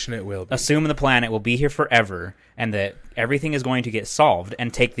situation, it will be. assume the planet will be here forever and that everything is going to get solved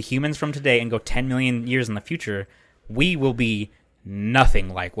and take the humans from today and go 10 million years in the future. We will be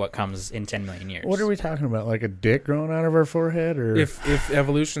nothing like what comes in 10 million years. What are we talking about? Like a dick growing out of our forehead? Or If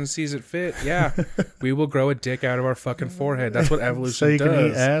evolution sees it fit, yeah, we will grow a dick out of our fucking forehead. That's what evolution so you does.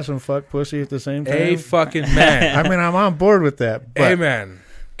 can eat ass and fuck pussy at the same time? A fucking man. I mean, I'm on board with that. But, Amen.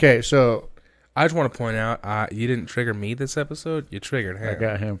 Okay, so I just want to point out, you didn't trigger me this episode. You triggered him. I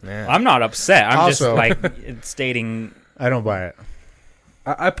got him. Yeah. I'm not upset. I'm Also- just stating. I don't buy it.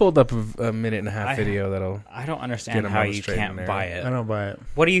 I pulled up a minute and a half video that'll. I don't Get understand him how on the you straight can't and narrow. buy I it. don't buy it.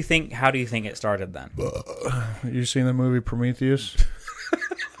 What do you think? How do you think it started then? You seen the movie Prometheus?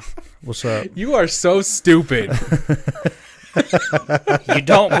 What's up? You are so stupid. You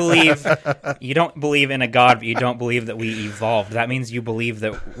don't believe in a god, but you don't believe that we evolved. That means you believe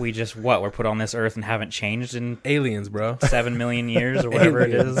that we just we're put on this earth and haven't changed in Aliens, bro. 7 million years or whatever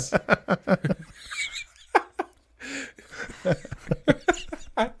it is.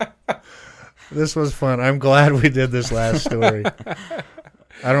 This was fun. I'm glad we did this last story.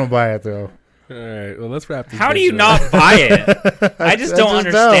 I don't buy it, though. All right, well, let's wrap this. How do bitch you up. not buy it? I just don't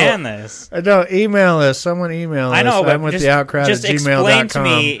just understand this. I don't. Email us. Someone email us. I know, but I'm with just, the outcrowd just at explain gmail.com. to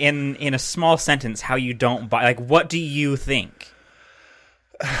me in a small sentence how you don't buy. Like, what do you think?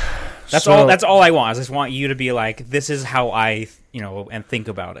 That's all. That's all I want. I just want you to be like, this is how I, and think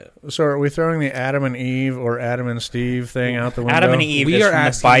about it. So are we throwing the Adam and Eve or Adam and Steve thing out the window? Adam and Eve is from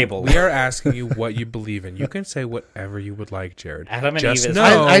the Bible. We are asking you what you believe in. You can say whatever you would like, Jared. Adam and Eve is.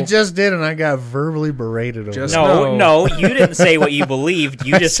 I just did, and I got verbally berated over it. No, you didn't say what you believed.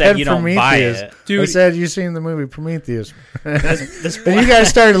 You just said you don't buy it. Dude, I said you seen the movie Prometheus. And you guys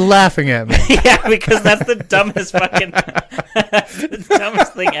started laughing at me. Yeah, because that's the dumbest the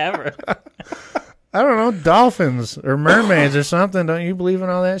dumbest thing ever. I don't know, dolphins or mermaids or something. Don't you believe in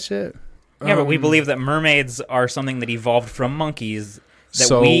all that shit? Yeah, but we believe that mermaids are something that evolved from monkeys.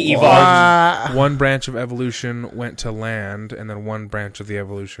 We evolved. One branch of evolution went to land, and then one branch of the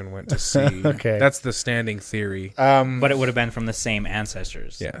evolution went to sea. Okay. That's the standing theory. But it would have been from the same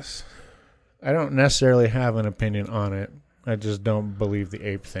ancestors. Yes. I don't necessarily have an opinion on it. I just don't believe the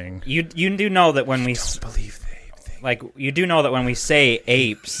ape thing. You do know that when we believe the ape thing. Like, you do know that when we say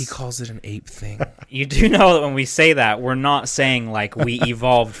apes... He calls it an ape thing. You do know that when we say that, we're not saying, like, we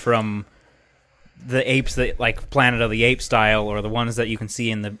evolved from the apes that, like, Planet of the Apes style, or the ones that you can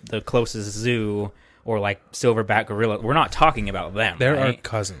see in the closest zoo, or, like, silverback gorilla. We're not talking about them. They're right? our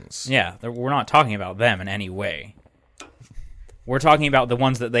cousins. Yeah, we're not talking about them in any way. We're talking about the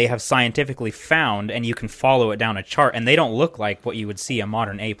ones that they have scientifically found, and you can follow it down a chart, and they don't look like what you would see a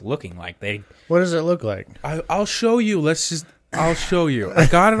modern ape looking like. What does it look like? I'll show you. I'll show you. I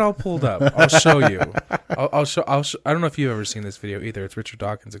got it all pulled up. I'll show you. I'll show. I don't know if you've ever seen this video either. It's Richard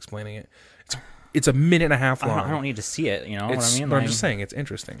Dawkins explaining it. It's a minute and a half long. I don't need to see it. You know what I mean? But I'm just saying it's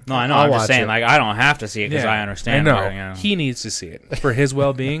interesting. No, I know. I'm just saying, like, I don't have to see it because I understand. I know. He needs to see it for his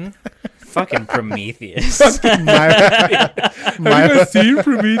well-being. Fucking Prometheus. Have you guys seen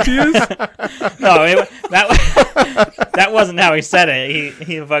Prometheus? No, that wasn't how he said it.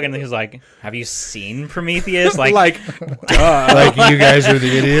 He was like, "Have you seen Prometheus?" Like, duh. Like you guys are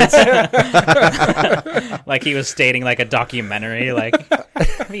the idiots. Like he was stating like a documentary. Like,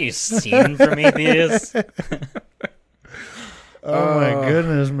 have you seen Prometheus? Oh my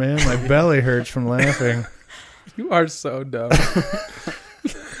goodness, man! My belly hurts from laughing. You are so dumb.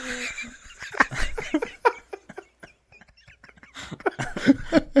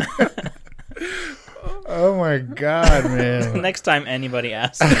 Oh my god, man. Next time anybody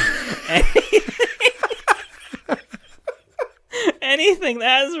asks me anything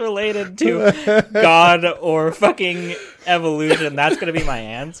that is related to God or fucking evolution, that's going to be my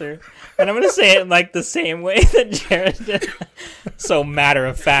answer. And I'm going to say it in like the same way that Jared did. So matter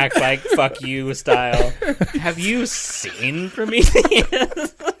of fact, like fuck you style. Have you seen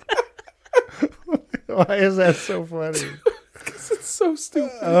Prometheus? Why is that so funny? Because it's so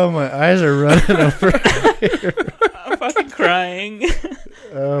stupid. Oh, my eyes are running over here. I'm fucking crying.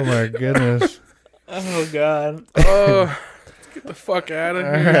 Oh my goodness. Oh god. Oh, let's get the fuck out of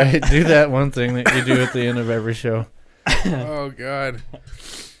here. All right, do that one thing that you do at the end of every show. Oh god.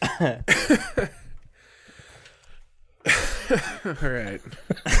 All right.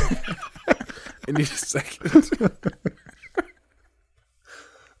 I need a second.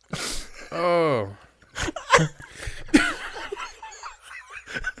 Oh.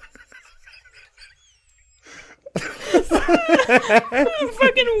 I'm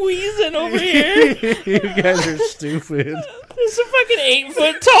fucking wheezing over here. You guys are stupid. There's a fucking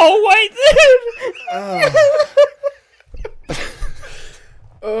 8-foot tall white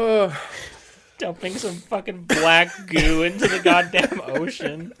dude. Dumping some fucking black goo into the goddamn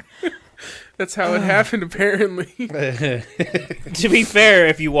ocean. That's how it happened, apparently. To be fair,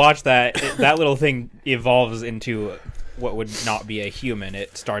 if you watch that, that little thing evolves into what would not be a human.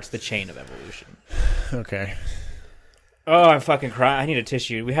 It starts the chain of evolution. Okay. Oh, I'm fucking crying. I need a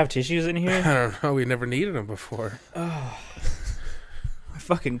tissue. We have tissues in here? I don't know. We never needed them before. Oh. I'm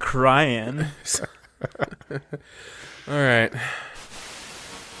fucking crying. All right.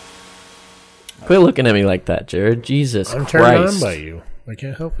 Quit looking at me like that, Jared. Jesus I'm Christ. turned on by you. I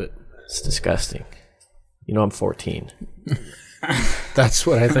can't help it. It's disgusting. You know I'm 14. That's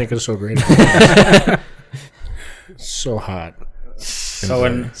what I think is so great. So hot. So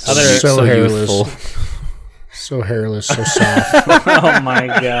when so hairless. youthful. So hairless, so soft. Oh my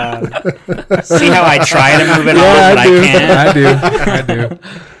god. See how I try to move it on, but I can't? I do.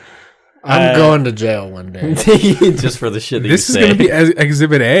 I'm going to jail one day. Just for the shit that This you is say. going to be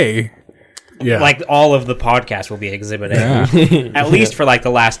Exhibit A. Yeah. Like all of the podcasts will be Exhibit A. At least for like the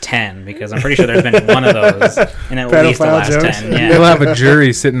last 10, because I'm pretty sure there's been one of those in at least the Pedophile last jokes? 10. Yeah. We'll have a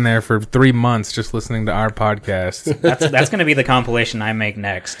jury sitting there for 3 months just listening to our podcast. That's going to be the compilation I make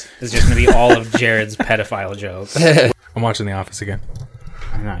next. It's just going to be all of Jared's pedophile jokes. I'm watching The Office again.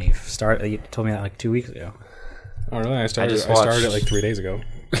 I know, you told me that like 2 weeks ago. Oh, really? I started just it watched- like 3 days ago.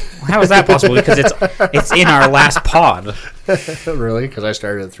 How is that possible? Because it's in our last pod. Really? Because I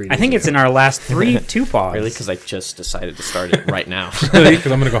started at 3 days I think it's in our last 2 pods. Really? Because I just decided to start it right now. Really?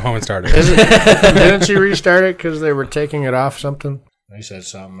 Because I'm going to go home and start it. Didn't she restart it because they were taking it off something? He said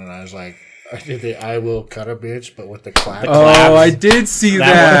something, and I was like, I did the "I will cut a bitch," but with the clap. Oh, I did see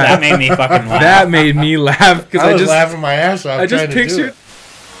that. That made me fucking laugh. That made me laugh because I was laughing my ass off. I just trying to do pictured. it.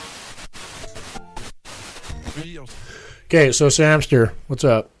 Okay, so Samster, what's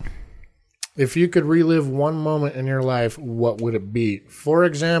up? If you could relive one moment in your life, what would it be? For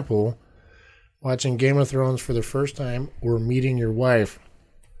example, watching Game of Thrones for the first time or meeting your wife.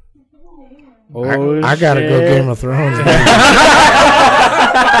 Oh, I gotta go Game of Thrones.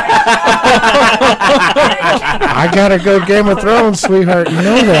 I gotta go Game of Thrones, sweetheart. You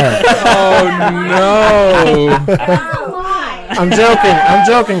know that. Oh, no.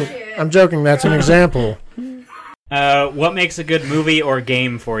 I'm joking. That's an example. What makes a good movie or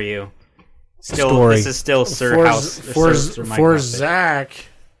game for you? Story. This is still Sir House. For Zach,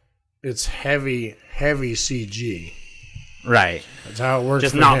 it's heavy CG. Right. That's how it works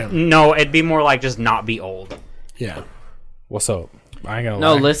Just for not. him. No, it'd be more like just not be old. Yeah. What's up? I ain't gonna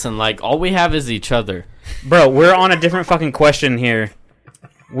No, lie. listen, like, all we have is each other. Bro, we're on a different fucking question here.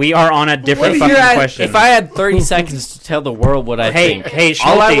 We are on a different fucking question. If I had 30 seconds to tell the world what I think, hey,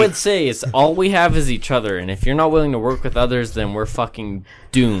 all I Schmalti. would say is all we have is each other, and if you're not willing to work with others, then we're fucking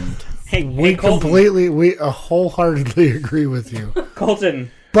doomed. We wholeheartedly agree with you.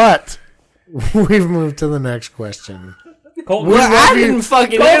 Colton. But we've moved to the next question. Colton. I didn't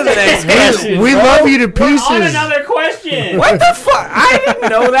fucking hear the next question. We love you to pieces. On another question. What the fuck? I didn't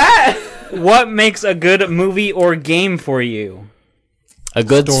know that. What makes a good movie or game for you? A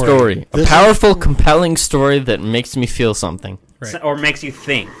good story. A powerful, compelling story that makes me feel something. Right. Or makes you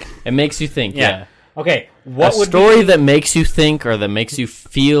think. It makes you think, yeah. Okay, what a would story be... that makes you think or that makes you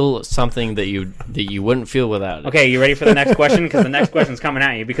feel something that you wouldn't feel without it. Okay, you ready for the next question? Because the next question's coming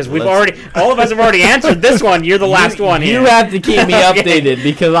at you. Because all of us have already answered this one. You're the last one here. You have to keep me updated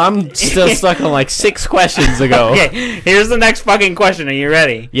because I'm still stuck on like 6 questions ago. Okay, here's the next fucking question. Are you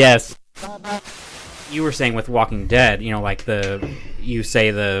ready? Yes. You were saying with Walking Dead, you know, like you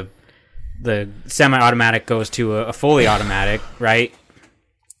say the semi-automatic goes to a fully automatic, right?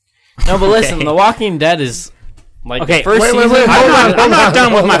 No, but listen, The Walking Dead is like Okay, the first wait, season. I'm not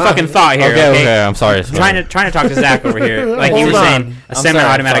done with my fucking thought here. Okay, I'm sorry. Trying to talk to Zach over here. Like you were saying, a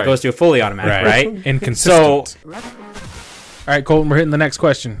semi-automatic goes to a fully automatic, right? Inconsistent. So, all right, Colton, we're hitting the next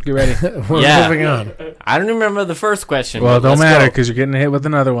question. Get ready. We're Yeah. moving on. I don't remember the first question. Well, it but don't let's matter go. because you're getting hit with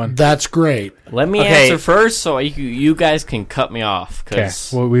another one. That's great. Let me Okay. answer first, so you guys can cut me off. Okay,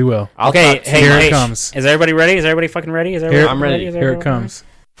 Cause well, we will. I'll okay, talk to hey, you. Here it hey, comes. Is everybody ready? Is everybody fucking ready? Is everybody I'm ready. Is Here it everyone comes.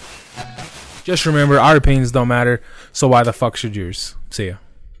 Just remember, our opinions don't matter, so why the fuck should yours? See ya.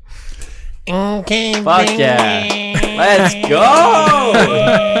 Okay. Fuck yeah. Let's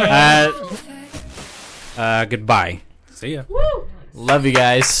go. Goodbye. See ya. Love you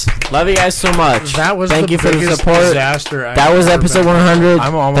guys. Love you guys so much. That was Thank the you for the biggest support. disaster I've That was ever episode been. 100.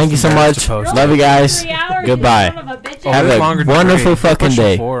 I'm almost Thank you so embarrassed much. to post Love you guys. 3 hours, Goodbye. you son of a bitch. Have We're a longer than wonderful three. We're fucking pushing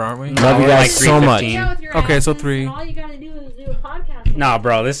day. 4, aren't we? Love you we're guys like so much. 3:15. With your Okay, so asses, 3. and all you gotta do is do a podcast. Nah,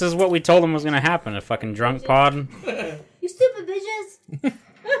 bro, this is what we told them was gonna happen. A fucking drunk pod. You stupid bitches.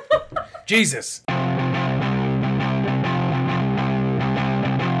 Jesus.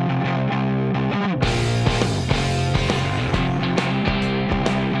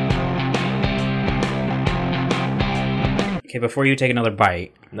 Okay, before you take another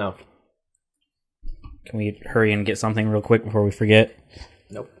bite, No. can we hurry and get something real quick before we forget?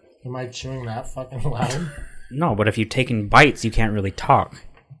 Am I chewing that fucking loud? No, but if you've taken bites, you can't really talk.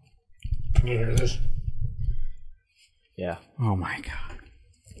 Can you hear this? Yeah. Oh my god.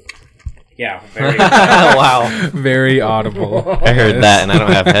 Yeah, very. Wow. Very audible. I heard that, and I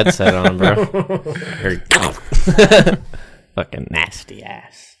don't have headset on, bro. Heard fucking nasty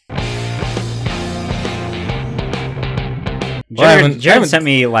ass. Jared, I Jared haven't- sent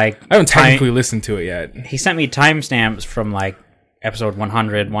me like I haven't technically listened to it yet. he sent me timestamps from like episode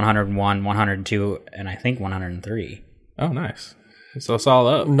 100, 101, 102, and I think 103. Oh, nice. So it's all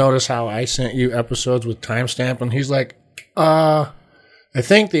up. Notice how I sent you episodes with timestamp, and he's like, I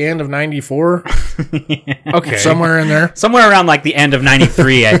think the end of 94, Okay. somewhere in there. Somewhere around like the end of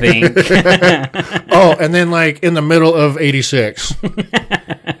 93, I think. Oh, and then like in the middle of 86,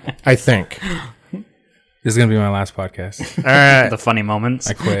 I think. This is going to be my last podcast. All right. The funny moments.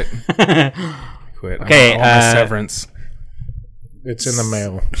 I quit. I quit. Okay, I want my severance. It's in the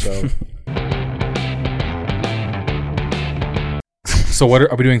mail, so. So what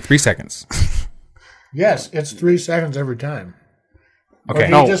are we doing? 3 seconds. Yes, it's 3 seconds every time. Or Okay.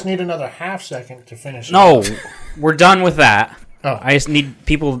 do No. you just need another half second to finish it? No, we're done with that. Oh. I just need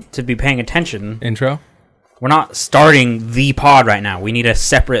people to be paying attention. Intro. We're not starting the pod right now. We need a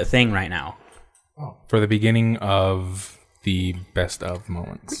separate thing right now. For the beginning of the best of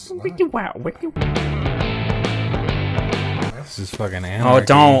moments. This is fucking anarchy. Oh,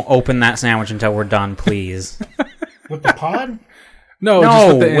 don't open that sandwich until we're done, please. With the pod? No, No, just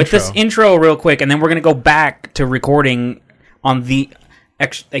with, the with this intro real quick, and then we're gonna go back to recording on the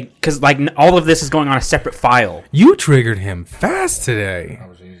because all of this is going on a separate file. You triggered him fast today. That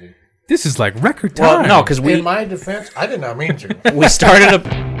was easy. This is like record time. Well, no, because In my defense, I did not mean to. we started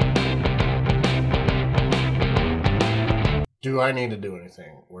a. Do I need to do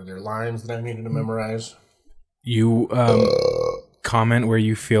anything? Were there lines that I needed to memorize? You comment where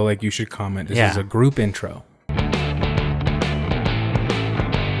you feel like you should comment. This is a group intro.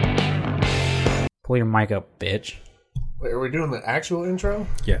 Pull your mic up, bitch. Wait, are we doing the actual intro?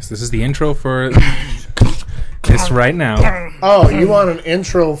 Yes, this is the intro for this right now. Oh, you want an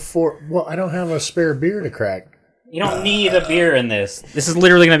intro for... Well, I don't have a spare beer to crack. You don't need a beer in this. This is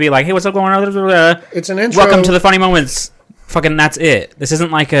literally gonna be like, hey, what's up going on? It's an intro. Welcome to the funny moments. Fucking, that's it. This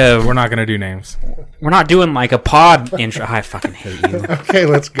isn't like a. We're not gonna do names. We're not doing like a pod intro. I fucking hate you. Okay,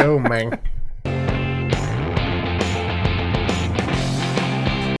 let's go, man.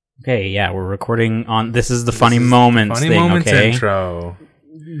 Okay, yeah, we're recording on. This is the funny moments Funny thing. moments Okay. intro.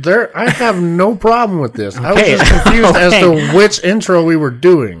 I have no problem with this. I was Okay. just confused as Okay. to which intro we were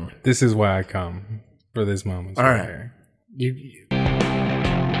doing. This is why I come for this moment. All right. Here.